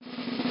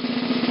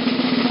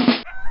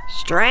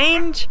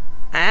Strange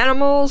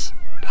Animals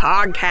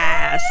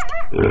Podcast.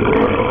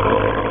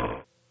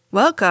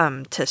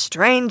 Welcome to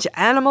Strange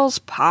Animals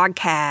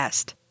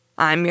Podcast.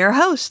 I'm your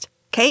host,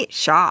 Kate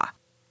Shaw.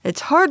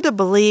 It's hard to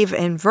believe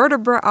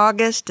Invertebrate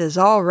August is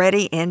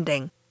already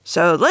ending,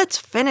 so let's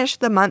finish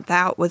the month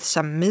out with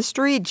some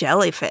mystery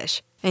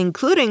jellyfish,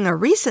 including a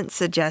recent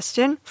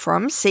suggestion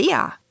from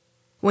Sia.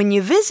 When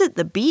you visit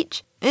the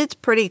beach, it's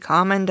pretty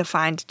common to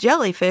find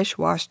jellyfish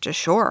washed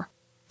ashore.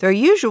 They're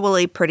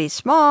usually pretty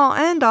small,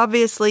 and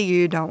obviously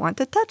you don't want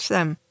to touch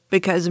them,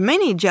 because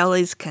many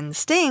jellies can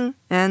sting,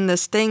 and the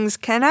stings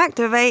can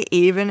activate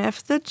even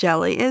if the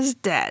jelly is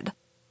dead.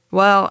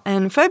 Well,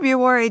 in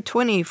February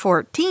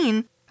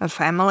 2014, a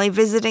family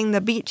visiting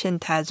the beach in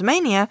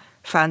Tasmania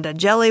found a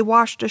jelly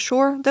washed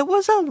ashore that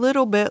was a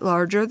little bit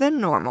larger than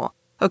normal.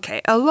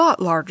 Okay, a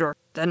lot larger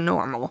than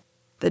normal.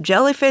 The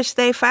jellyfish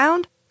they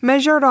found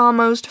measured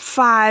almost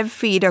 5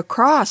 feet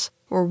across,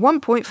 or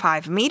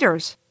 1.5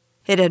 meters.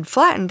 It had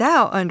flattened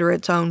out under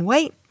its own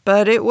weight,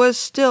 but it was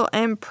still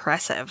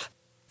impressive.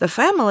 The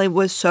family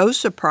was so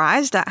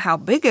surprised at how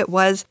big it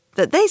was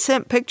that they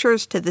sent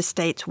pictures to the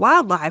state's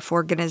wildlife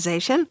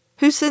organization,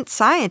 who sent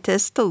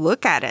scientists to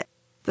look at it.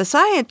 The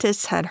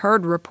scientists had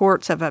heard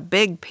reports of a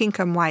big pink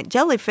and white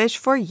jellyfish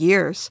for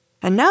years,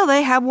 and now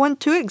they had one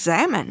to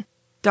examine.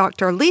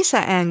 Dr. Lisa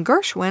Ann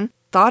Gershwin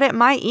thought it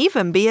might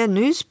even be a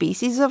new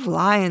species of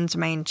lion's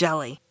mane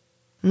jelly.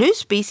 New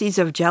species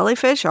of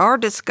jellyfish are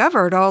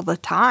discovered all the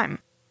time.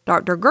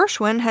 Dr.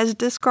 Gershwin has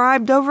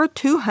described over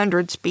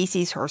 200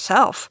 species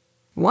herself.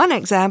 One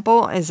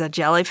example is a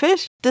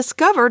jellyfish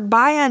discovered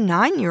by a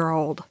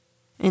 9-year-old.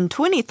 In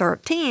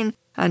 2013,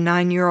 a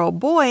 9-year-old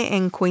boy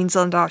in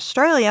Queensland,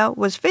 Australia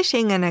was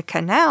fishing in a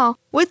canal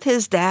with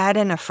his dad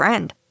and a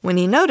friend when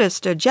he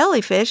noticed a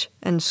jellyfish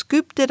and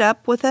scooped it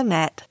up with a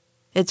net.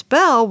 Its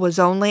bell was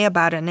only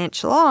about an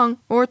inch long,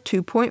 or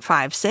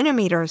 2.5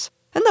 centimeters,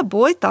 and the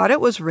boy thought it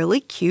was really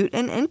cute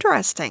and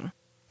interesting.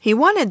 He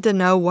wanted to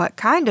know what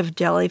kind of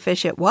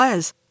jellyfish it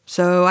was,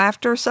 so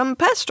after some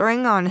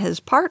pestering on his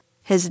part,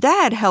 his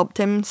dad helped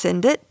him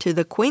send it to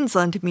the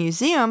Queensland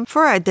Museum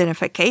for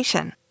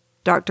identification.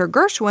 Dr.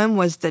 Gershwin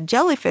was the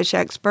jellyfish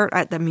expert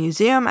at the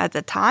museum at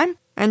the time,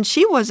 and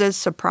she was as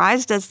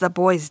surprised as the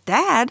boy's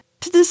dad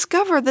to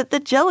discover that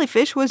the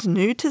jellyfish was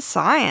new to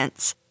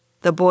science.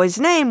 The boy's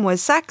name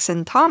was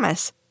Saxon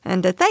Thomas,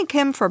 and to thank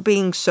him for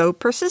being so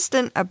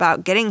persistent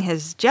about getting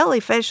his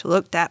jellyfish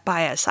looked at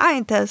by a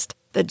scientist,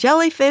 the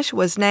jellyfish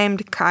was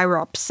named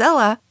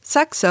Chiropsella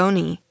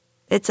saxoni.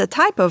 It's a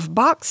type of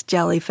box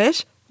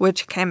jellyfish,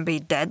 which can be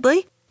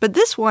deadly, but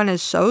this one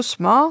is so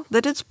small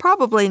that it's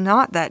probably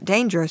not that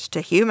dangerous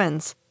to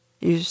humans.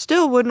 You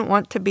still wouldn't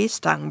want to be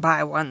stung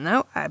by one,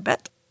 though, I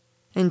bet.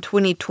 In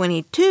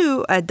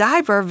 2022, a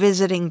diver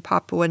visiting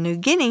Papua New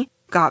Guinea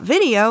got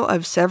video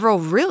of several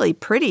really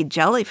pretty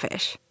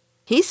jellyfish.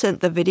 He sent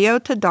the video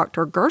to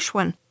Dr.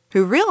 Gershwin,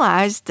 who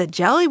realized the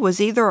jelly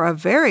was either a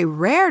very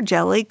rare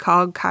jelly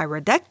called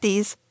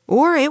Chirodectes,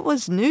 or it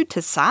was new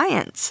to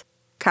science.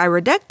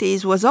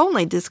 Chirodectes was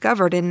only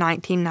discovered in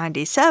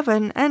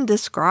 1997 and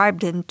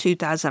described in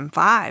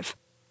 2005.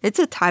 It's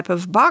a type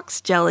of box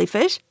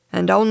jellyfish,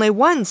 and only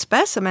one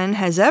specimen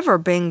has ever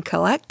been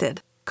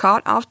collected,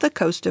 caught off the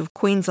coast of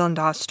Queensland,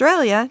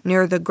 Australia,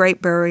 near the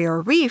Great Barrier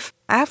Reef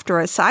after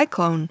a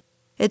cyclone.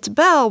 Its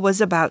bell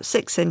was about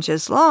 6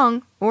 inches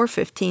long, or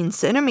 15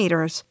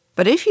 centimeters,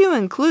 but if you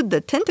include the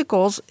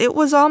tentacles, it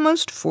was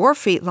almost 4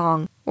 feet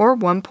long, or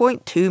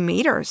 1.2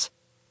 meters.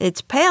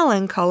 It's pale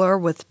in color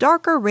with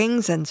darker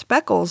rings and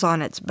speckles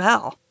on its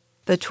bell.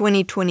 The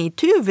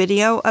 2022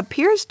 video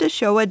appears to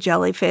show a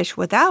jellyfish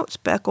without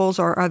speckles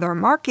or other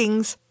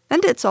markings,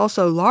 and it's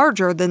also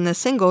larger than the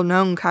single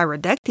known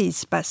Chirodectes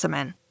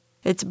specimen.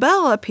 Its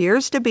bell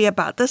appears to be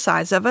about the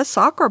size of a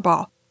soccer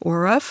ball,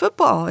 or a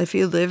football if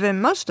you live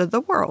in most of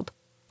the world.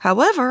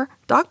 However,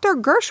 Dr.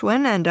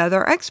 Gershwin and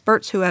other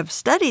experts who have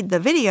studied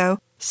the video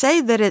say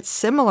that it's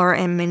similar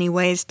in many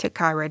ways to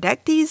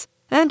Chirodectes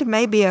and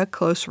may be a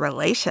close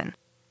relation.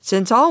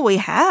 Since all we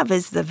have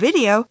is the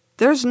video,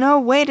 there's no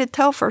way to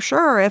tell for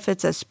sure if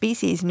it's a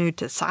species new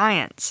to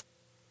science.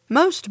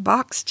 Most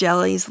box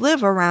jellies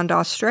live around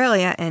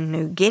Australia and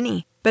New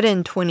Guinea, but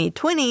in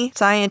 2020,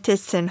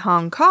 scientists in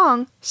Hong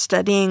Kong,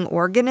 studying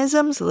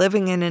organisms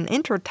living in an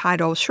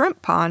intertidal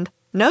shrimp pond,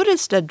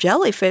 noticed a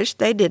jellyfish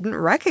they didn't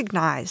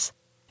recognize.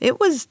 It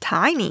was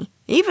tiny,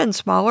 even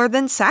smaller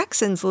than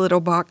Saxon's little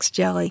box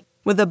jelly,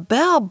 with a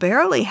bell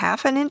barely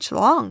half an inch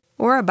long,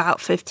 or about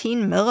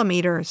 15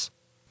 millimeters.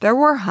 There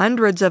were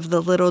hundreds of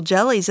the little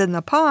jellies in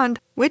the pond,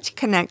 which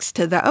connects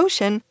to the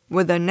ocean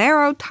with a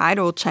narrow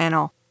tidal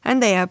channel,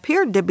 and they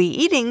appeared to be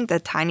eating the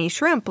tiny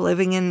shrimp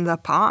living in the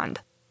pond.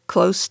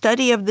 Close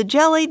study of the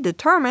jelly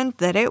determined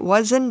that it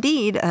was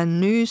indeed a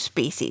new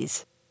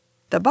species.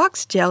 The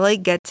box jelly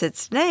gets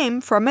its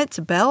name from its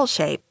bell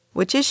shape,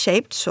 which is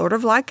shaped sort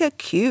of like a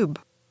cube.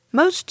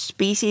 Most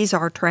species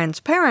are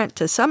transparent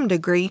to some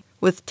degree,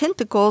 with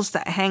tentacles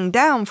that hang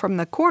down from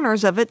the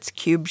corners of its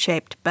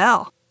cube-shaped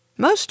bell.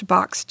 Most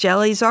box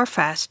jellies are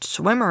fast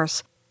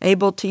swimmers.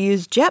 able to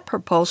use jet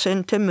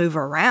propulsion to move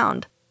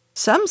around.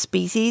 Some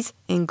species,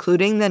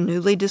 including the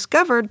newly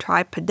discovered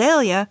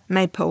Tripedalia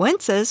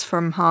mapoensis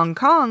from Hong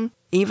Kong,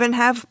 even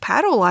have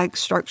paddle-like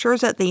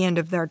structures at the end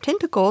of their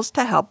tentacles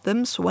to help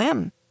them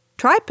swim.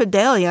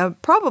 Tripedalia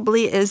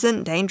probably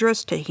isn't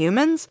dangerous to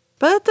humans,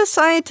 but the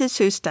scientists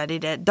who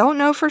studied it don't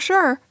know for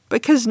sure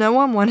because no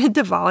one wanted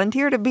to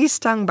volunteer to be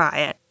stung by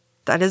it.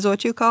 That is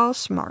what you call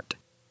smart.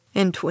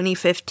 In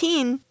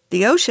 2015,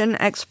 the Ocean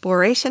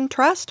Exploration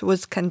Trust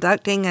was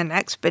conducting an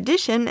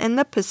expedition in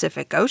the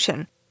Pacific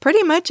Ocean,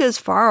 pretty much as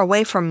far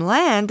away from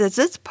land as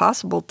it's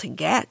possible to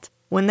get,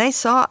 when they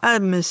saw a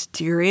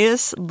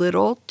mysterious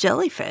little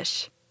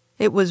jellyfish.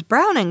 It was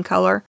brown in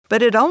color,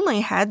 but it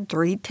only had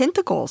 3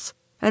 tentacles,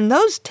 and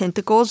those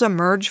tentacles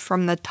emerged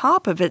from the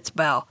top of its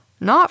bell,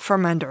 not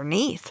from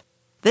underneath.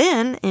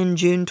 Then, in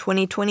June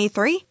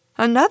 2023,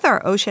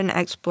 another Ocean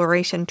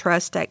Exploration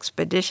Trust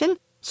expedition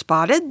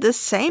spotted the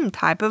same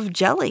type of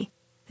jelly.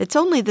 It's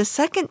only the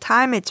second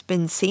time it's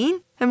been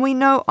seen, and we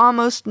know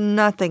almost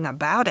nothing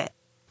about it.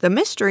 The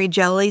mystery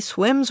jelly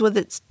swims with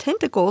its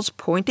tentacles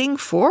pointing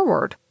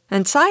forward,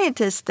 and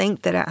scientists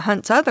think that it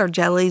hunts other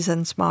jellies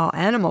and small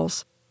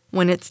animals.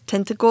 When its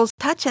tentacles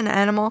touch an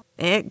animal,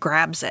 it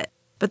grabs it.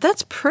 But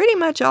that's pretty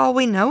much all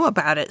we know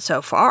about it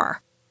so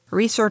far.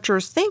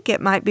 Researchers think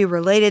it might be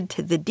related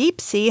to the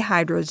deep-sea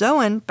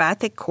hydrozoan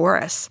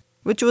Bathykorus,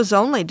 which was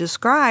only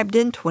described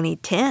in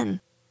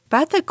 2010.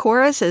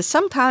 Bathykorus is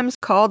sometimes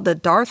called the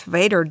Darth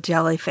Vader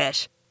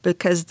jellyfish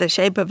because the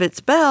shape of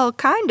its bell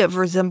kind of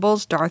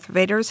resembles Darth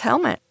Vader's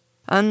helmet.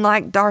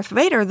 Unlike Darth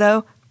Vader,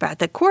 though,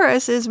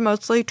 Bathykorus is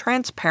mostly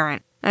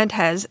transparent and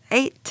has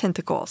 8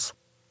 tentacles.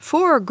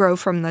 4 grow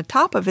from the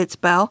top of its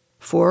bell,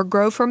 4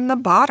 grow from the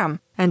bottom,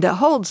 and it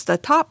holds the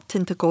top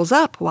tentacles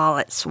up while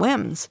it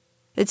swims.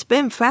 It's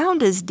been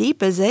found as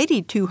deep as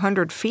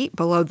 8,200 feet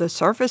below the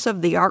surface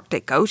of the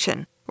Arctic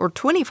Ocean, or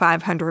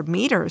 2,500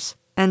 meters.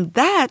 And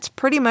that's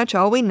pretty much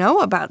all we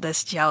know about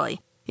this jelly,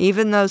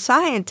 even though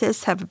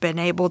scientists have been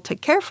able to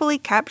carefully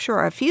capture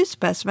a few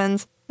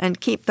specimens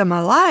and keep them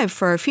alive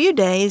for a few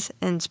days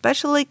in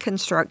specially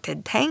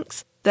constructed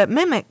tanks that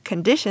mimic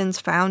conditions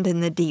found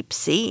in the deep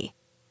sea.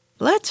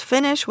 Let's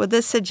finish with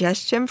a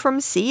suggestion from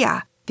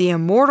Sia, the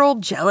Immortal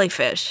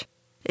jellyfish.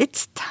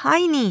 It's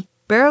tiny,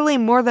 barely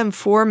more than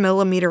 4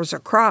 millimeters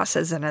across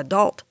as an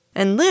adult,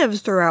 and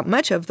lives throughout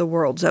much of the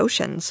world's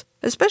oceans,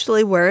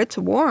 especially where it's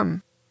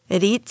warm.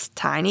 It eats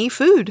tiny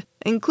food,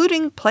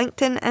 including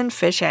plankton and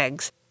fish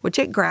eggs, which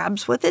it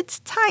grabs with its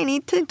tiny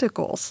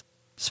tentacles.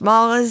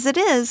 Small as it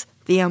is,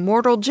 the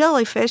immortal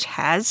jellyfish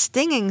has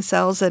stinging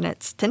cells in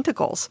its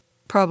tentacles.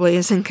 Probably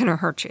isn't going to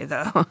hurt you,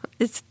 though.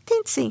 It's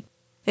teensy.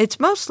 It's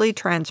mostly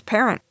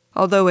transparent,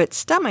 although its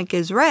stomach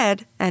is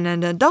red, and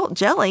an adult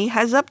jelly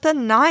has up to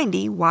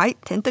 90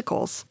 white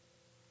tentacles.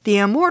 The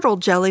immortal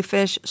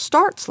jellyfish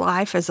starts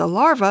life as a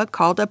larva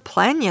called a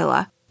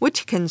planula,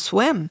 which can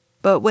swim.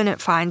 But when it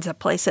finds a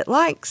place it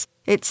likes,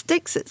 it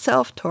sticks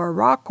itself to a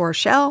rock or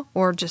shell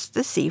or just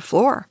the sea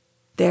floor.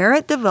 There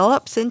it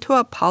develops into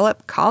a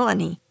polyp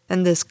colony,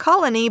 and this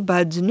colony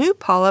buds new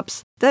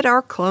polyps that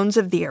are clones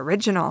of the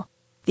original.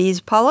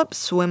 These polyps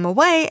swim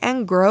away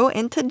and grow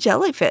into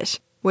jellyfish,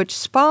 which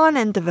spawn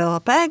and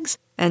develop eggs,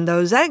 and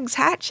those eggs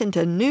hatch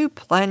into new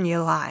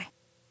planulae.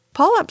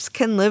 Polyps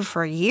can live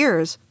for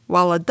years,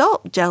 while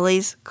adult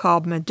jellies,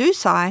 called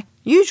medusae,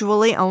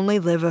 usually only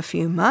live a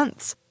few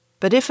months.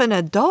 But if an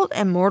adult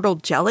immortal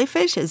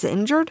jellyfish is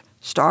injured,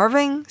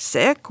 starving,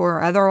 sick,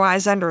 or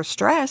otherwise under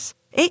stress,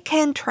 it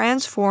can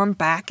transform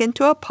back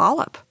into a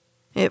polyp.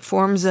 It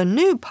forms a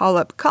new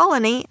polyp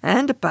colony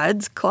and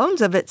buds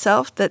clones of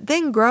itself that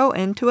then grow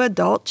into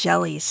adult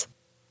jellies.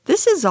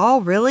 This is all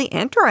really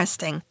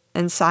interesting,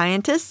 and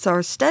scientists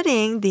are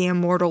studying the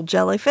immortal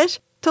jellyfish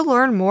to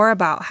learn more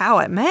about how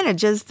it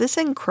manages this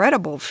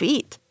incredible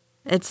feat.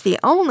 It's the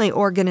only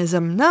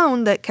organism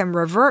known that can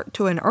revert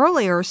to an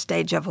earlier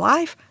stage of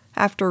life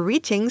after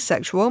reaching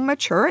sexual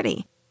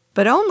maturity.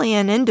 But only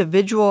an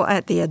individual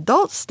at the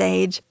adult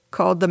stage,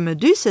 called the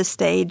medusa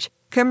stage,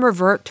 can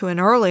revert to an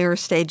earlier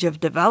stage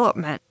of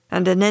development,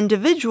 and an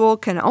individual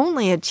can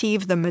only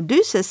achieve the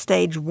medusa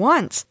stage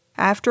once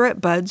after it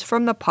buds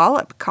from the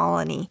polyp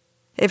colony.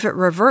 If it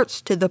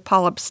reverts to the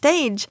polyp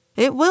stage,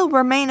 it will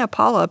remain a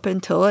polyp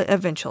until it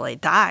eventually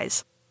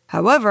dies.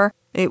 However,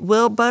 it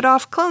will bud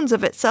off clones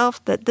of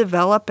itself that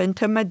develop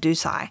into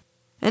medusae.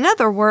 In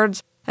other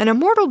words, an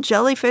immortal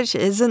jellyfish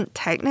isn't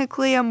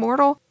technically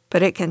immortal,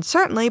 but it can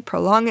certainly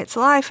prolong its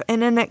life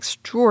in an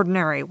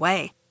extraordinary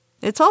way.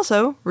 It's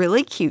also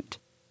really cute.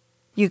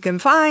 You can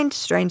find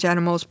Strange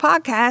Animals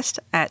Podcast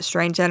at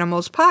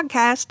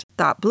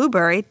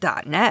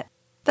strangeanimalspodcast.blueberry.net.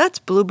 That's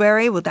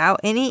blueberry without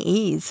any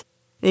E's.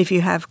 If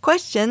you have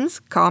questions,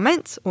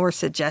 comments, or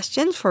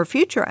suggestions for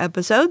future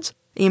episodes,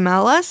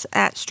 email us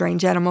at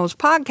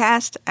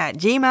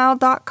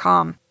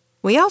strangeanimalspodcast@gmail.com.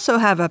 We also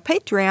have a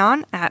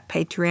Patreon at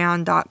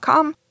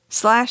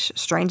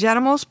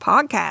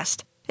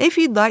patreon.com/strangeanimalspodcast if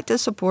you'd like to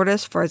support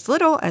us for as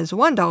little as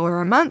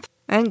 $1 a month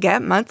and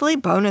get monthly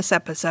bonus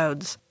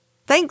episodes.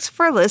 Thanks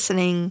for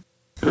listening.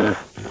 Man,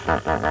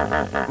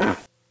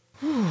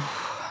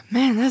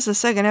 that's the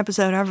second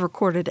episode I've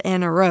recorded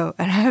in a row,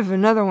 and I have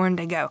another one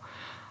to go.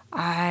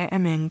 I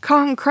am in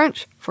Con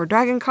Crunch for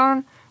Dragon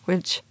Con,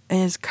 which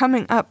is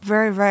coming up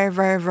very, very,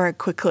 very, very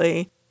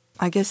quickly.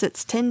 I guess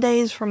it's 10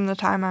 days from the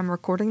time I'm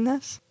recording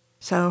this.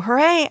 So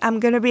hooray, I'm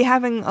going to be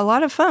having a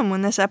lot of fun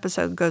when this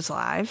episode goes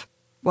live.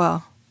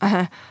 Well,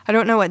 I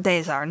don't know what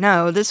days are.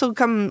 No, this will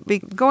be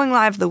going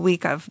live the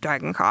week of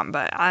Dragon Con,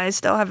 but I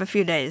still have a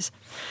few days.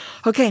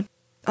 Okay,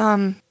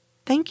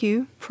 thank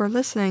you for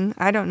listening.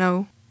 I don't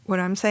know what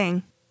I'm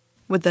saying.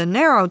 With the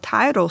narrow blah,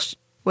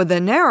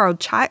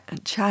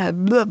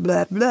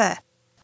 blah, blah.